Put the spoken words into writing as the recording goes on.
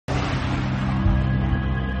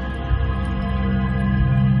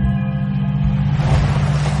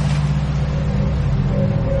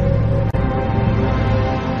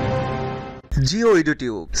Jio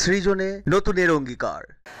YouTube সৃজনে নতুনের অঙ্গীকার।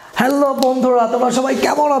 Hello বন্ধুরা, তোমরা সবাই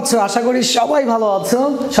কেমন আছো? আশা করি সবাই ভালো আছো।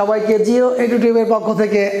 সবাইকে জিও ইউটিউবের পক্ষ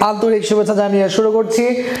থেকে আন্তরিক শুভেচ্ছা জানিয়ে শুরু করছি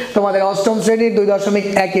তোমাদের অষ্টম শ্রেণীর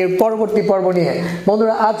 2.1 এর পরবর্তী পর্ব নিয়ে।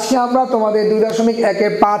 বন্ধুরা, আজকে আমরা তোমাদের 2.1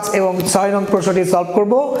 এর 5 এবং 6 নং প্রশ্নটি সলভ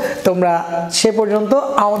করব। তোমরা সে পর্যন্ত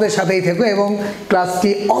আমাদের সাথেই থেকো এবং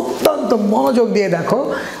ক্লাসটি অত্যন্ত মনোযোগ দিয়ে দেখো।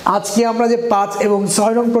 আজকে আমরা যে 5 এবং 6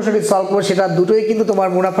 নং প্রশ্নটি সলভ করব সেটা দুটোই কিন্তু তোমার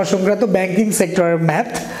মুনাফা সংক্রান্ত ব্যাংকিং সেক্টরের ম্যাথ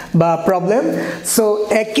বা প্রবলেম। সো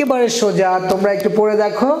একেবারে সোজা, তোমরা একটু পড়ে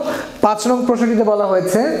দেখো। 5 নং প্রশ্নটিতে বলা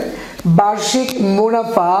হয়েছে বার্ষিক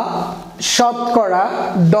মুনাফা শতকরা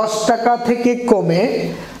 10 টাকা থেকে কমে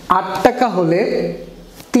 8 টাকা হলে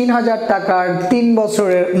 3000 টাকার 3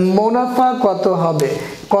 বছরের মুনাফা কত হবে?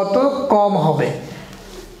 কত কম হবে?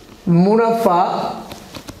 মুনাফা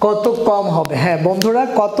কত কম হবে? হ্যাঁ বন্ধুরা,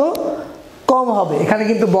 কত কম হবে। এখানে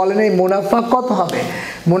কিন্তু বলে নেই মুনাফা কত হবে।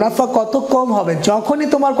 মুনাফা কত কম হবে, যখনই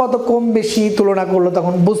তোমার কত কম বেশি তুলনা করলো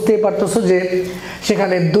তখন বুঝতেই পারতেছো যে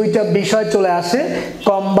সেখানে দুইটা বিষয় চলে আসে।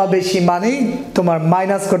 কম বা বেশি মানেই তোমার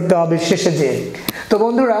মাইনাস করতে হবে শেষে যে। তো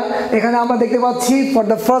বন্ধুরা, এখানে আমরা দেখতে পাচ্ছি ফর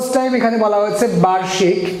দ্য ফার্স্ট টাইম এখানে বলা হয়েছে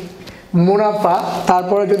বার্ষিক মুনাফা,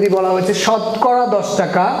 তারপরে যদি বলা হয়েছে শতকরা 10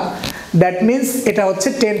 টাকা, দ্যাট মিনস এটা হচ্ছে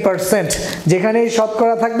 10%। যেখানে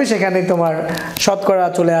শতকরা থাকবে সেখানে তোমার শতকরা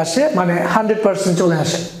চলে আসে, মানে 100% চলে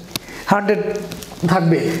আসে। 100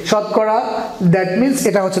 থাকবে শতকরা, দ্যাট মিনস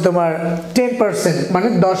এটা হচ্ছে তোমার 10% মানে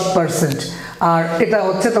 10%, আর এটা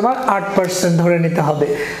হচ্ছে তোমার 8% ধরে নিতে হবে।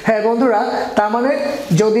 হ্যাঁ বন্ধুরা, তার মানে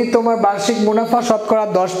যদি তোমার বার্ষিক মুনাফা শতকরা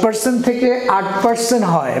 10% থেকে 8%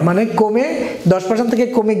 হয়, মানে কমে 10% থেকে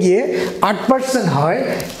কমে গিয়ে 8% হয়,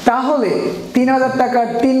 তাহলে 3000 টাকার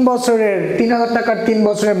 3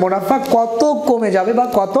 বছরের মুনাফা কত কমে যাবে বা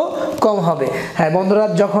কত কম হবে? হ্যাঁ বন্ধুরা,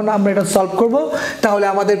 যখন আমরা এটা সলভ করব তাহলে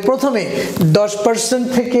আমাদের প্রথমে 10%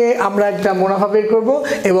 থেকে আমরা একটা মুনাফা বের করব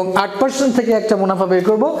এবং 8% থেকে একটা মুনাফা বের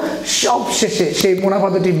করব। সব শেষে সেই মুনাফা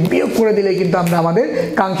দুটি বিয়োগ করে দিলে কিন্তু আমরা আমাদের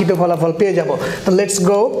কাঙ্ক্ষিত ফলাফল পেয়ে যাব। তো লেটস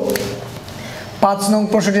গো। 5 নং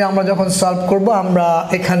প্রশ্নটি আমরা যখন সলভ করব আমরা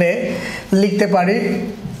এখানে লিখতে পারি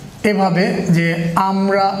এভাবে যে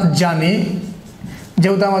আমরা জানি,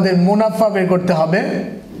 যেহেতু আমাদের মুনাফা বের করতে হবে,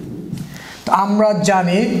 তো আমরা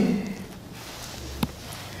জানি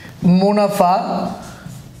মুনাফা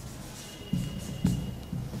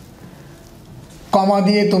কমা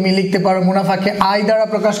দিয়ে তুমি লিখতে পারো মুনাফাকে আই দ্বারা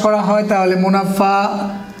প্রকাশ করা হয়, তাহলে মুনাফা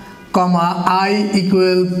কমা আই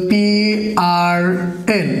ইকুয়াল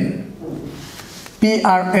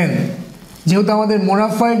PRN। যেহেতু আমাদের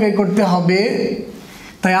মুনাফাই বের করতে হবে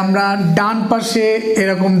তাই আমরা ডান পাশে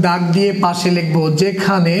এরকম দাগ দিয়ে পাশে লিখবো,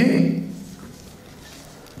 যেখানে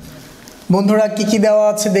বন্ধুরা কি কি দেওয়া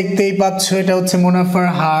আছে দেখতেই পাচ্ছ। এটা হচ্ছে মুনাফার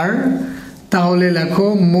হার, তাহলে লেখো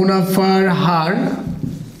মুনাফার হার,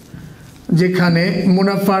 যেখানে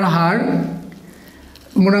মুনাফার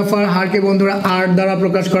হারকে বন্ধুরা আর দ্বারা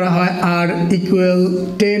প্রকাশ করা হয়, আর ইকুয়াল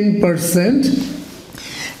 10%।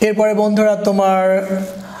 এরপরে বন্ধুরা তোমার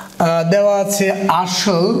দেওয়া আছে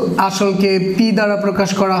আসলকে পি দ্বারা প্রকাশ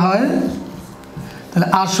করা হয়, তাহলে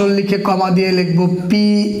আসল লিখে কমা দিয়ে লিখবো পি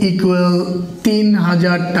ইকুয়াল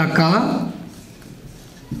 3000 টাকা।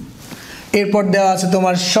 এরপর দেওয়া আছে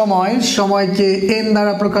তোমার সময়কে এন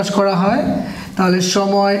দ্বারা প্রকাশ করা হয়, তাহলে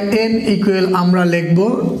সময় এন ইকুয়াল আমরা লিখব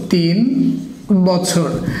 3 বছর।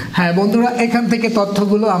 হ্যাঁ বন্ধুরা, এখান থেকে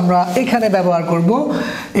তথ্যগুলো আমরা এখানে ব্যবহার করব।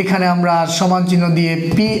 এখানে আমরা সমান চিহ্ন দিয়ে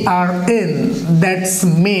PRN, দ্যাটস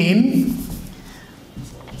মিন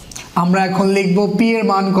আমরা এখন লিখব পি এর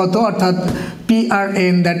মান কত, অর্থাৎ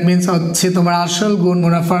PRN দ্যাট মিনস হচ্ছে তোমার আসল গুণ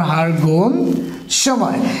মুনাফার হার গুণ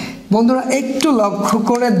সময়। বন্ধুরা একটু লক্ষ্য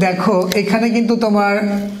করে দেখো, এখানে কিন্তু তোমার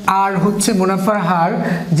আর হচ্ছে মুনাফার হার,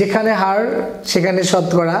 যেখানে হার সেখানে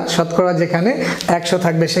শতকরা যেখানে 100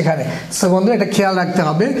 থাকবে সেখানে। সো বন্ধুরা এটা খেয়াল রাখতে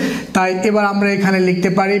হবে। তাই এবার আমরা এখানে লিখতে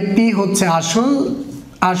পারি পি হচ্ছে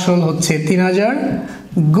আসল হচ্ছে 3000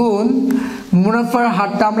 গুণ মুনাফার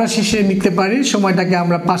হারটা আমরা শেষে নিতে পারি, সময়টাকে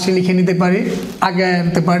আমরা পাশে লিখে নিতে পারি, আগে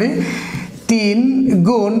আনতে পারি 3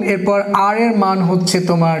 গুণ, এরপর আর এর মান হচ্ছে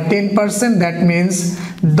তোমার 10%, দ্যাট মিনস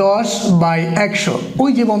 10/100।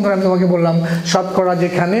 ওই যে বন্ধুরা আমি তোমাকে বললাম শতকরা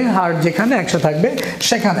যেখানে হার যেখানে 100 থাকবে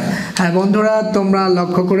সেখানে। হ্যাঁ বন্ধুরা, তোমরা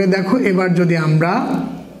লক্ষ্য করে দেখো, এবার যদি আমরা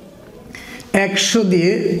 100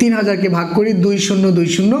 দিয়ে 3000কে ভাগ করি,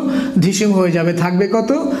 20 ধিসিম হয়ে যাবে, থাকবে কত?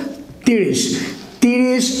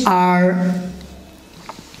 30 আর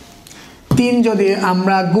 3 যদি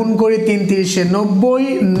আমরা গুণ করি, 3 30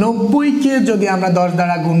 90কে যদি আমরা 10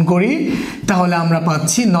 দ্বারা গুণ করি তাহলে আমরা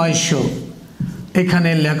পাচ্ছি 900।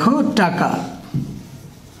 এখানে লেখো টাকা,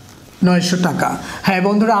 900 টাকা। হ্যাঁ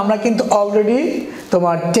বন্ধুরা, আমরা কিন্তু অলরেডি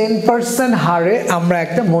তোমার 10% হারে আমরা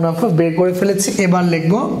একটা মুনাফা বের করে ফেলেছি। এবার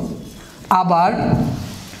লিখব আবার,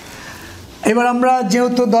 এবার আমরা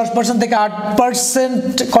যেহেতু 10% থেকে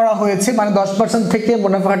 8% করা হয়েছে, মানে 10% থেকে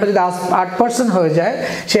মুনাফাটা যদি 8% হয়ে যায়,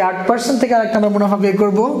 সেই 8% থেকে আরেকটা আমরা মুনাফা বের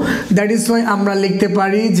করব। দ্যাট ইজ ওয়াই আমরা লিখতে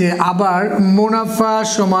পারি যে আবার মুনাফা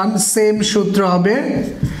সমান সেম সূত্র হবে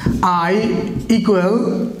আই ইকুয়াল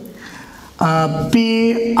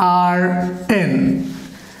PRN।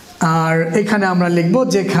 আর এখানে আমরা লিখব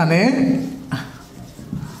যেখানে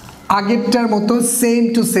আগেরটার মতো সেম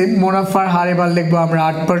টু সেম মুনাফার হার এবার লিখবো আমরা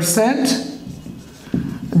 8%,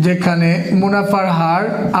 যেখানে মুনাফার হার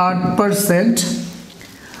 8%।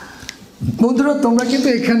 বন্ধুরা তোমরা কিন্তু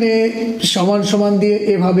এখানে সমান সমান দিয়ে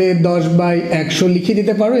এভাবে 10/100 লিখে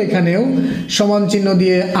দিতে পারো, এখানেও সমান চিহ্ন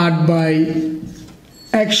দিয়ে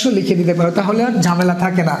 8/100 লিখে দিতে পারো, তাহলে আর ঝামেলা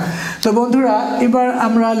থাকে না। তো বন্ধুরা এবার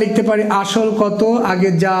আমরা লিখতে পারি আসল কত, আগে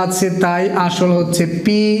যা আছে তাই, আসল হচ্ছে P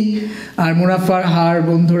আর মুনাফার হার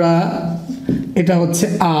বন্ধুরা এটা হচ্ছে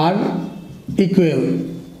R ইকুয়াল,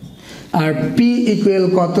 আর P ইকুয়াল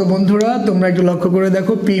কত বন্ধুরা তোমরা একটু লক্ষ্য করে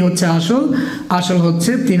দেখো, P হচ্ছে আসল, আসল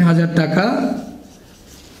হচ্ছে 3000 টাকা।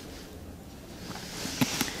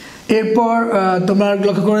 এরপর তোমরা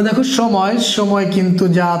লক্ষ্য করে দেখো সময়, সময় কিন্তু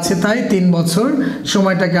যা আছে তাই 3 বছর,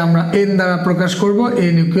 সময়টাকে আমরা n দ্বারা প্রকাশ করব,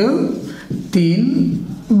 n ইকুয়াল 3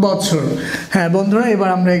 বছর। হ্যাঁ বন্ধুরা এবার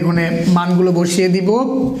আমরা এখানে মানগুলো বসিয়ে দিব।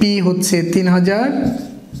 P হচ্ছে 3000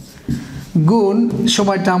 গুণ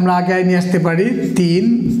সময়টা আমরা আগে নিয়ে আসতে পারি 3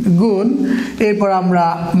 গুণ, এরপর আমরা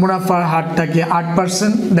মুনাফার হারটাকে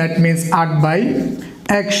 8%, দ্যাট মিনস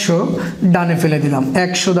 8/100 ডানে ফেলে দিলাম।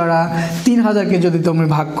 100 দ্বারা 3000কে যদি তুমি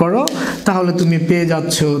ভাগ করো তাহলে তুমি পেয়ে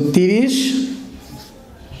যাচ্ছ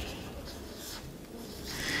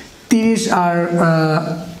 30 আর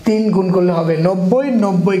 3 গুণ করলে হবে 90,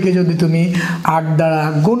 90কে যদি তুমি 8 দ্বারা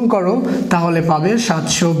গুণ করো তাহলে পাবে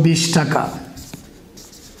 720 টাকা।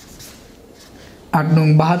 8 নং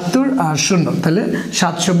 72 আর 0, তাহলে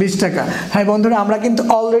 720 টাকা। হ্যাঁ বন্ধুরা আমরা কিন্তু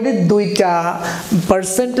অলরেডি দুইটা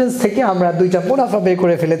পার্সেন্টেজ থেকে আমরা দুইটা মুনাফা বের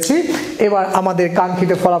করে ফেলেছি। এবার আমাদের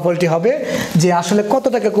কাঙ্ক্ষিত ফলাফলটি হবে যে আসলে কত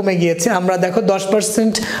টাকা কমে গিয়েছে। আমরা দেখো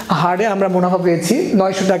 10% হারে আমরা মুনাফা পেয়েছি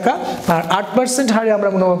 900 টাকা, আর 8% হারে আমরা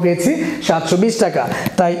মুনাফা পেয়েছি 720 টাকা।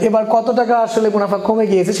 তাই এবার কত টাকা আসলে মুনাফা কমে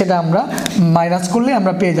গিয়েছে সেটা আমরা মাইনাস করলে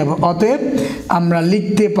আমরা পেয়ে যাব। অতএব আমরা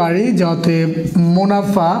লিখতে পারি যে অতএব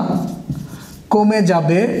মুনাফা কমে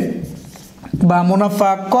যাবে বা মুনাফা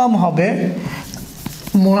কম হবে,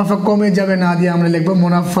 মুনাফা কমে যাবে না দিয়ে আমরা লিখব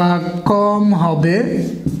মুনাফা কম হবে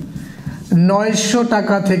 900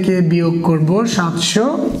 টাকা থেকে বিয়োগ করব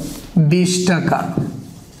 720 টাকা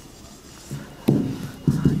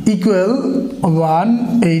ইকুয়াল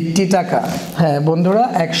 180 টাকা। হ্যাঁ বন্ধুরা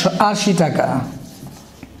 180 টাকা,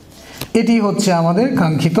 এটি হচ্ছে আমাদের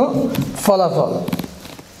কাঙ্ক্ষিত ফলাফল।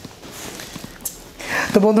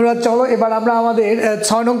 তো বন্ধুরা চলো এবার আমরা আমাদের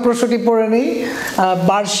 6 নং প্রশ্নটি পড়ে নিই।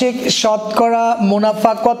 বার্ষিক শতকরা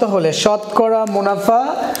মুনাফা কত হলে, শতকরা মুনাফা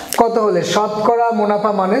কত হলে, শতকরা মুনাফা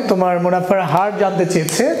মানে তোমার মুনাফার হার জানতে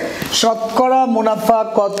চেয়েছে। শতকরা মুনাফা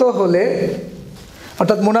কত হলে,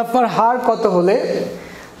 অর্থাৎ মুনাফার হার কত হলে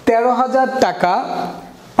 13,000 টাকা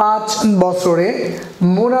 5 বছরে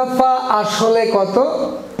মুনাফা আসলে কত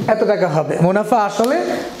এত টাকা হবে, মুনাফা আসলে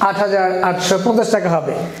 8,850 টাকা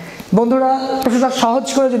হবে। বন্ধুরা প্রশ্নটা সহজ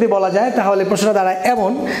করে যদি বলা যায় তাহলে প্রশ্নটা দাঁড়ায়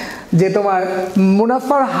এমন যে তোমার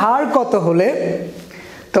মুনাফার হার কত হলে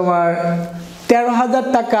তোমার 13,000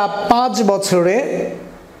 টাকা 5 বছরে,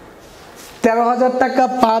 13,000 টাকা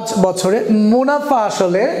 5 বছরে মুনাফা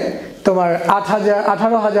আসলে তোমার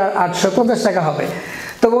 18,850 টাকা হবে।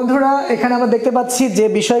 তো বন্ধুরা এখানে আমরা দেখতে পাচ্ছি যে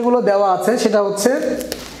বিষয়গুলো দেওয়া আছে সেটা হচ্ছে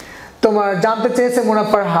তোমার জানতে চেয়েছে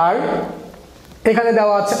মুনাফার হার, এখানে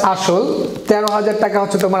দেওয়া আছে আসল 13,000 টাকা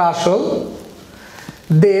হচ্ছে তোমার আসল,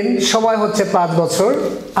 দেন সময় হচ্ছে 5 বছর,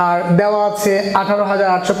 আর দেওয়া আছে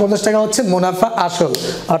 18,850 টাকা হচ্ছে মুনাফা আসল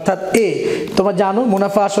অর্থাৎ এ। তোমরা জানো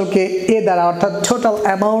মুনাফা আসলকে এ দ্বারা অর্থাৎ টোটাল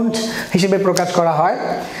অ্যামাউন্ট হিসেবে প্রকাশ করা হয়,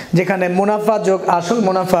 যেখানে মুনাফা যোগ আসল,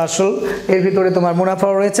 মুনাফা আসল এর ভিতরে তোমার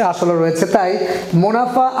মুনাফাও রয়েছে আসলও রয়েছে। তাই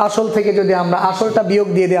মুনাফা আসল থেকে যদি আমরা আসলটা বিয়োগ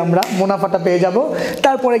দিয়ে দিই আমরা মুনাফাটা পেয়ে যাব।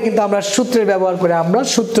 তারপরে কিন্তু আমরা সূত্রের ব্যবহার করে আমরা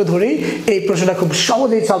সূত্র ধরেই এই প্রশ্নটা খুব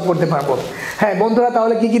সহজেই সলভ করতে পারবো। হ্যাঁ বন্ধুরা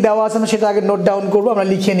তাহলে কি কি দেওয়া আছে আমরা সেটা আগে নোট ডাউন করবো, আমরা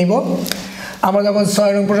লিখে নিব। আমরা যখন 6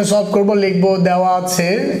 নং প্রশ্ন সলভ করব লিখব দেওয়া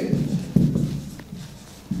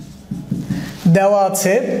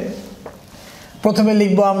আছে প্রথমে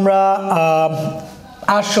লিখব আমরা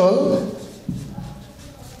আসল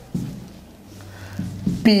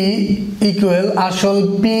P ইকুয়াল, আসল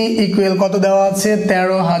P ইকুয়াল কত দেওয়া আছে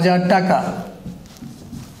 13,000 টাকা,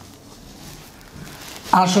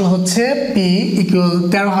 আসল হচ্ছে পি ইকুয়াল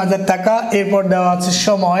 13,000 টাকা। এরপর দেওয়া আছে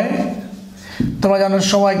সময়, তোমরা জানো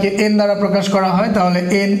সময়কে এন দ্বারা প্রকাশ করা হয়, তাহলে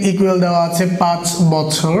এন ইকুয়াল দেওয়া আছে 5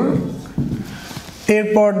 বছর।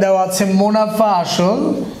 এরপর দেওয়া আছে মুনাফা আসল,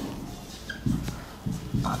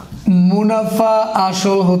 মুনাফা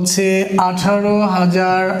আসল হচ্ছে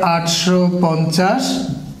 18,850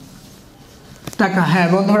 টাকা। হ্যাঁ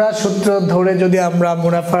বন্ধুরা, সূত্র ধরে যদি আমরা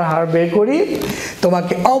মুনাফার হার বের করি,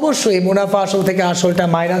 তোমাকে অবশ্যই মুনাফা আসল থেকে আসলটা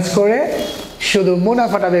মাইনাস করে শুধু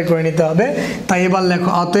মুনাফাটা বের করে নিতে হবে। তাই এবার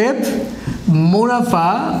লেখো অতএব মুনাফা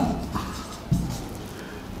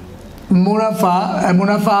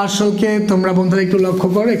মুনাফা আসলকে তোমরা বন্ধুরা একটু লক্ষ্য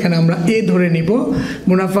করো, এখানে আমরা এ ধরে নিব।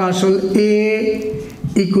 মুনাফা আসল এ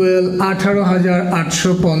ইকুয়াল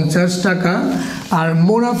 18,850 টাকা। আর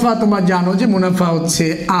মুনাফা তোমরা জানো যে মুনাফা হচ্ছে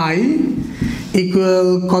আই ইকুয়াল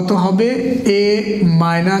কত হবে, এ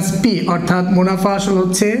মাইনাস পি, অর্থাৎ মুনাফা আসল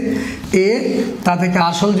হচ্ছে এ, তা থেকে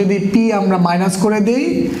আসল যদি পি আমরা মাইনাস করে দেই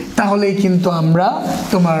তাহলেই কিন্তু আমরা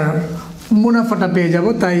তোমার মুনাফাটা পেয়ে যাব।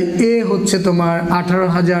 তাই এ হচ্ছে তোমার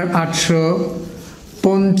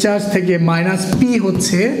 18,850 থেকে মাইনাস পি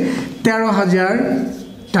হচ্ছে 13,000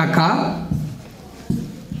 টাকা।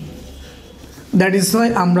 দ্যাট ইজ ওয়াই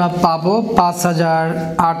আমরা পাবো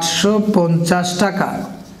 5,850 টাকা।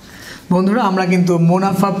 বন্ধুরা আমরা কিন্তু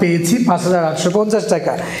মুনাফা পেয়েছি 5,850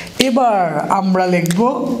 টাকা। এবার আমরা লিখব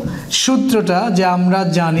সূত্রটা, যে আমরা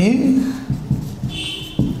জানি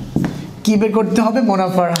কি বের করতে হবে,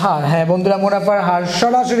 মুনাফার হার। হ্যাঁ বন্ধুরা, মুনাফার হার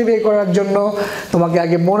সরাসরি বের করার জন্য তোমাকে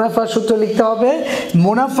আগে মুনাফার সূত্র লিখতে হবে।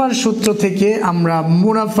 মুনাফার সূত্র থেকে আমরা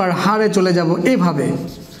মুনাফার হারে চলে যাব এভাবে।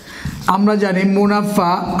 আমরা জানি মুনাফা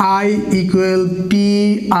I equal P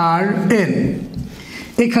R N,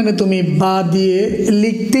 এখানে তুমি বা দিয়ে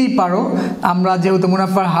লিখতেই পারো। আমরা যেহেতু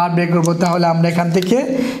মুনাফার হার বের করবো, তাহলে আমরা এখান থেকে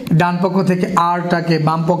ডান পক্ষ থেকে আরটাকে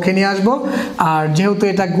বাম পক্ষে নিয়ে আসবো। আর যেহেতু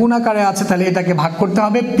এটা গুণ আকারে আছে, তাহলে এটাকে ভাগ করতে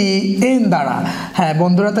হবে পি এন দ্বারা। হ্যাঁ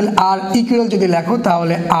বন্ধুরা, তাহলে আর ইকুয়াল যদি লেখো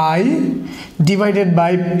তাহলে I divided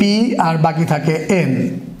by P R বাকি থাকে এন।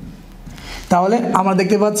 তাহলে আমরা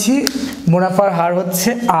দেখতে পাচ্ছি মুনাফার হার হচ্ছে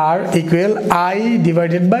আর equal I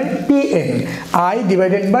divided by P N, I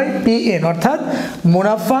divided by P N, অর্থাৎ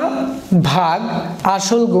মুনাফা ভাগ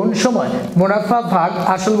আসল গুণ সময়, মুনাফা ভাগ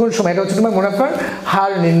আসল গুণ সময়, এটা হচ্ছে তোমার মুনাফার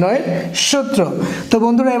হার নির্ণয়ের সূত্র। তো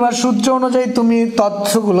বন্ধুরা, এবার সূত্র অনুযায়ী তুমি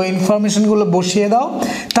তথ্যগুলো ইনফরমেশনগুলো বসিয়ে দাও,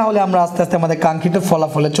 তাহলে আমরা আস্তে আস্তে আমাদের কাঙ্ক্ষিত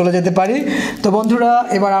ফলাফলে চলে যেতে পারি। তো বন্ধুরা,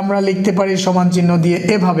 এবার আমরা লিখতে পারি সমান চিহ্ন দিয়ে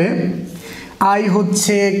এভাবে। আই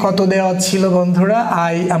হচ্ছে কত দেওয়া ছিল বন্ধুরা,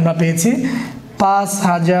 আই আমরা পেয়েছি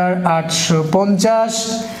 5,850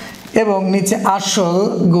 এবং নিচে আসল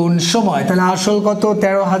গুণ সময়, তাহলে আসল কত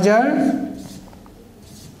 13,000,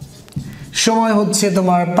 সময় হচ্ছে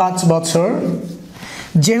তোমার 5 বছর।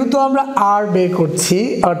 যেহেতু আমরা আর বের করছি,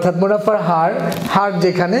 অর্থাৎ মুনাফার হার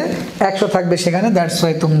যেখানে 100 থাকবে সেখানে, দ্যাটস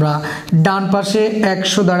ওয়াই তোমরা ডান পাশে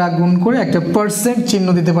 100 দ্বারা গুণ করে একটা পার্সেন্ট চিহ্ন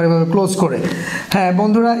দিতে পারো ক্লোজ করে। হ্যাঁ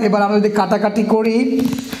বন্ধুরা, এবার আমরা যদি কাটাকাটি করি,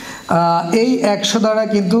 এই 100 দ্বারা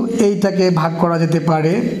কিন্তু এইটাকে ভাগ করা যেতে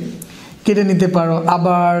পারে, কেটে নিতে পারো।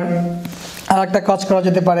 আবার আর একটা কাজ করা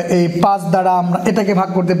যেতে পারে, এই 5 দ্বারা আমরা এটাকে ভাগ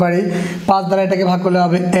করতে পারি, 5 দ্বারা এটাকে ভাগ করলে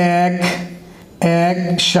হবে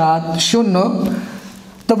 1,1,7,0।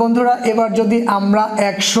 তো বন্ধুরা, এবার যদি আমরা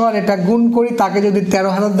 100 আর এটা গুণ করি, তাকে যদি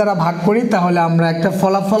 13,000 দ্বারা ভাগ করি, তাহলে আমরা একটা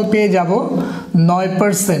ফলাফল পেয়ে যাব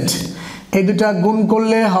 9%। এই দুটা গুণ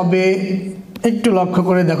করলে হবে, একটু লক্ষ্য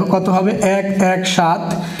করে দেখো কত হবে,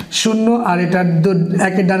 1,1,7,0 আর এটা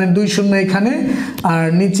একের ডানে 2 শূন্য এখানে, আর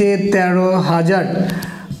নিচে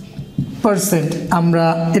 13,000%। আমরা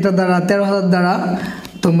এটা দ্বারা 13,000 দ্বারা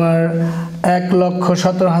তোমার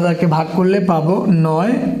 1,17,000কে ভাগ করলে পাবো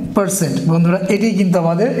 9%। বন্ধুরা, এটি কিন্তু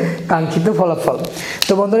আমাদের কাঙ্ক্ষিত ফলাফল।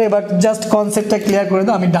 তো বন্ধুরা, এবার জাস্ট কনসেপ্টটা ক্লিয়ার করে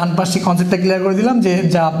দাও। আমি ডান পাশে কনসেপ্টটা ক্লিয়ার করে দিলাম, যে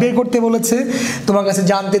যা বের করতে বলেছে, তোমার কাছে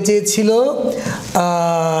জানতে চেয়েছিল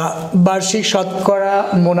বার্ষিক শতকরা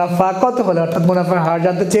মুনাফা কত হলে, অর্থাৎ মুনাফার হার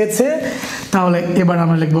জানতে চেয়েছে। তাহলে এবার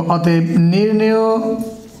আমরা লিখব অতএব নির্ণেয়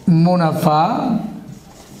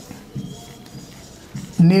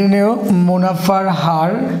মুনাফার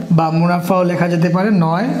হার বা মুনাফাও লেখা যেতে পারে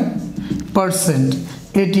 9%।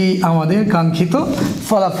 এটি আমাদের কাঙ্ক্ষিত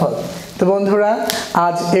ফলাফল। তো বন্ধুরা,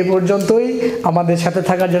 আজ এ পর্যন্তই। আমাদের সাথে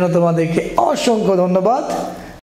থাকার জন্য তোমাদেরকে অসংখ্য ধন্যবাদ।